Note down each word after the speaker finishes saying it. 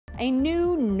A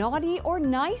new naughty or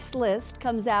nice list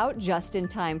comes out just in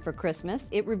time for Christmas.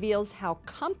 It reveals how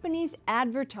companies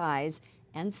advertise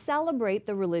and celebrate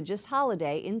the religious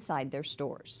holiday inside their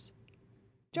stores.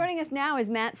 Joining us now is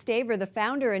Matt Staver, the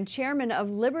founder and chairman of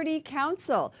Liberty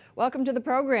Counsel. Welcome to the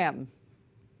program.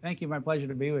 Thank you. My pleasure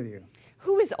to be with you.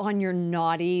 Who is on your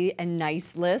naughty and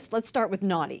nice list? Let's start with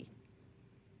naughty.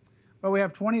 Well, we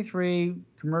have 23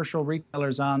 commercial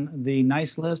retailers on the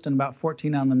nice list and about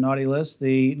 14 on the naughty list.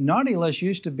 The naughty list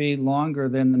used to be longer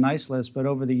than the nice list, but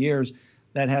over the years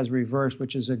that has reversed,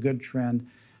 which is a good trend.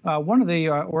 One of the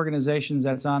organizations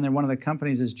that's on there, one of the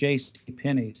companies is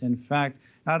JCPenney's. In fact,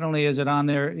 not only is it on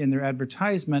there in their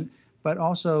advertisement, but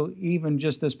also even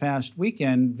just this past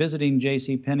weekend, visiting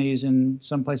JCPenney's in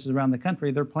some places around the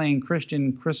country, they're playing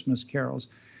Christian Christmas carols.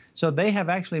 So they have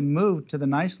actually moved to the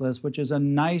nice list, which is a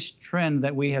nice trend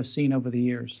that we have seen over the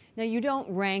years. Now, you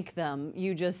don't rank them,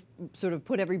 you just sort of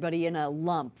put everybody in a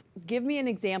lump. Give me an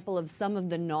example of some of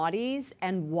the naughties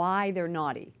and why they're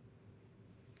naughty.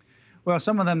 Well,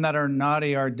 some of them that are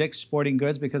naughty are Dick's Sporting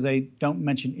Goods because they don't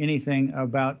mention anything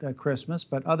about Christmas,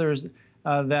 but others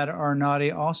that are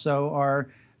naughty also are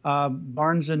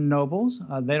Barnes & Nobles.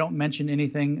 They don't mention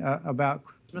anything about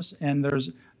Christmas, and there's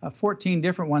 14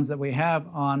 different ones that we have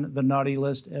on the naughty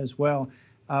list as well.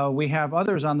 We have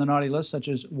others on the naughty list, such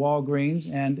as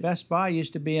Walgreens, and Best Buy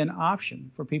used to be an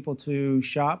option for people to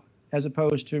shop as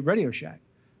opposed to Radio Shack.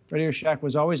 Radio Shack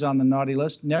was always on the naughty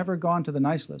list, never gone to the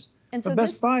nice list. And so but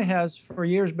Best Buy has for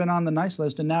years been on the nice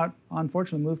list and now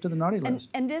unfortunately moved to the naughty list.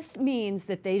 And this means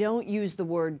that they don't use the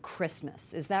word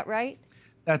Christmas, is that right?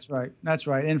 That's right, that's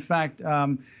right. In fact,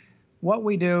 what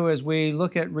we do is we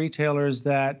look at retailers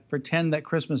that pretend that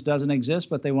Christmas doesn't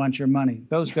exist, but they want your money.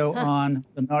 Those go on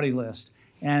the naughty list.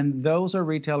 And those are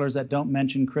retailers that don't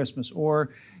mention Christmas.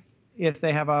 Or if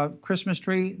they have a Christmas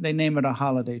tree, they name it a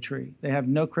holiday tree. They have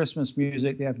no Christmas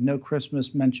music. They have no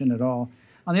Christmas mention at all.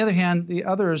 On the other hand, the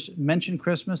others mention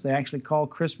Christmas. They actually call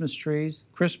Christmas trees.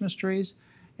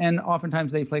 And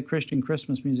oftentimes they play Christian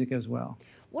Christmas music as well.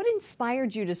 What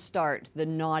inspired you to start the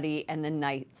naughty and the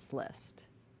nice list?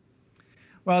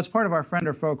 Well, it's part of our Friend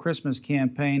or Foe Christmas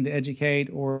campaign to educate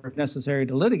or, if necessary,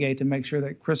 to litigate to make sure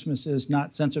that Christmas is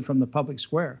not censored from the public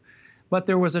square. But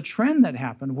there was a trend that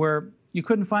happened where you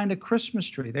couldn't find a Christmas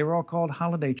tree. They were all called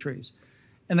holiday trees.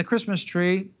 And the Christmas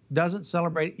tree doesn't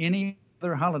celebrate any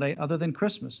other holiday other than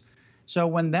Christmas. So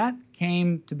when that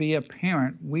came to be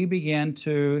apparent, we began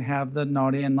to have the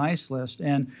naughty and nice list.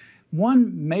 And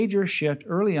one major shift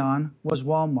early on was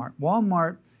Walmart.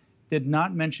 Walmart did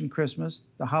not mention Christmas.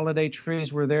 The holiday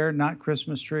trees were there, not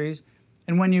Christmas trees.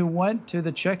 And when you went to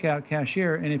the checkout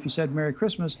cashier, and if you said Merry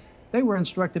Christmas, they were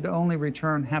instructed to only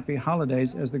return Happy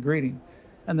Holidays as the greeting.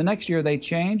 And the next year they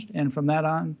changed, and from that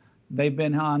on, they've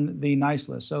been on the nice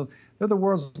list. So they're the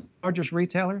world's largest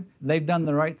retailer. They've done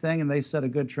the right thing, and they set a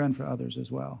good trend for others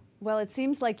as well. Well, it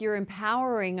seems like you're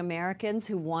empowering Americans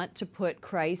who want to put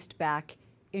Christ back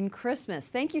in Christmas.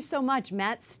 Thank you so much,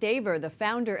 Matt Staver, the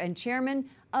founder and chairman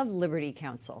of Liberty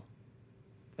Counsel.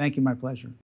 Thank you, my pleasure.